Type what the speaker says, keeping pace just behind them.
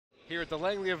here at the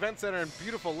Langley Event Center in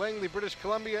beautiful Langley, British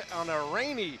Columbia on a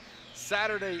rainy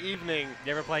Saturday evening.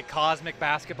 You ever played cosmic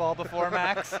basketball before,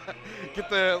 Max? get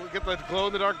the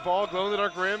glow-in-the-dark ball,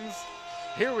 glow-in-the-dark rims.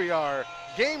 Here we are,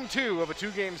 game 2 of a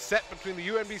 2-game set between the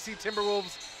UNBC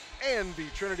Timberwolves and the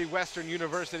Trinity Western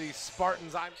University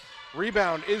Spartans.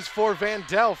 Rebound is for Van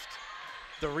Delft.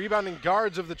 The rebounding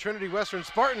guards of the Trinity Western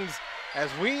Spartans as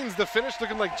Weens, the finish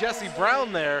looking like Jesse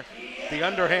Brown there. The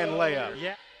underhand layup.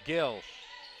 Yeah. Gill.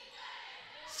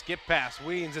 Skip pass.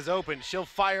 Weens is open. She'll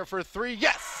fire for 3.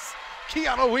 Yes!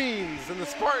 Kiana Weens and the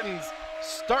Spartans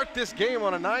start this game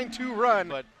on a 9-2 run.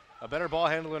 But a better ball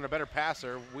handler and a better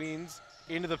passer. Weens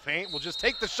into the paint. Will just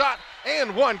take the shot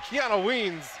and one. Kiana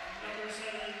Weens.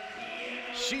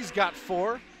 She's got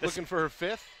 4. Looking for her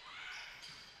 5th.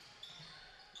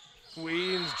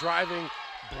 Weens driving,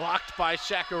 blocked by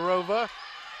Shakarova.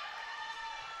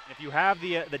 If you have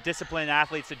the disciplined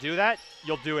athletes to do that,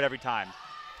 you'll do it every time.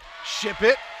 Ship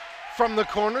it from the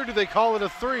corner. Do they call it a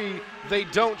 3? They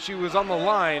don't. She was on the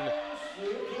line.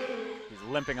 He's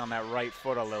limping on that right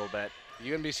foot a little bit.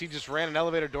 UNBC just ran an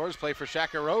elevator doors play for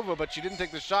Shakarova, but she didn't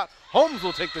take the shot. Holmes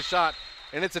will take the shot,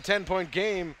 and it's a 10-point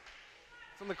game.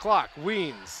 It's on the clock.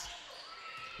 Weens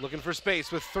looking for space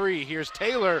with 3. Here's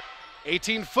Taylor.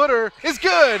 18-footer is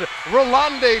good.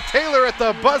 Rolande Taylor at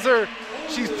the buzzer.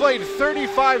 She's played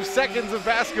 35 seconds of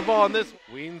basketball on this.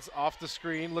 Weens off the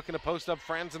screen, looking to post up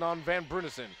Franzen on Van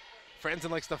Brunissen. Franzen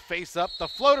likes to face up. The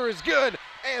floater is good,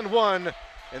 and one.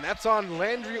 And that's on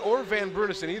Landry or Van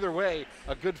Brunissen. Either way,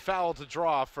 a good foul to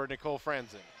draw for Nicole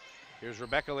Franzen. Here's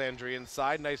Rebecca Landry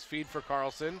inside. Nice feed for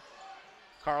Carlson.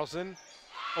 Carlson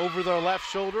over the left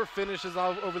shoulder, finishes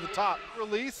over the top.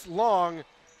 Release, long,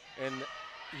 and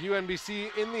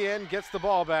UNBC in the end gets the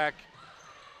ball back.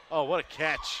 Oh, what a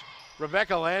catch.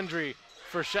 Rebecca Landry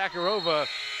for Shakarova.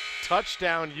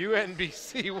 Touchdown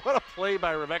UNBC. What a play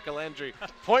by Rebecca Landry.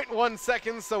 0.1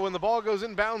 seconds, so when the ball goes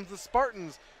inbounds, the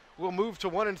Spartans will move to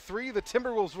 1-3. The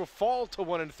Timberwolves will fall to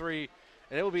 1-3,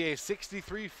 and it will be a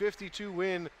 63-52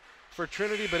 win for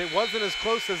Trinity, but it wasn't as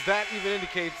close as that even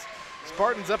indicates.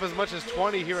 Spartans up as much as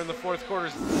 20 here in the fourth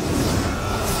quarter.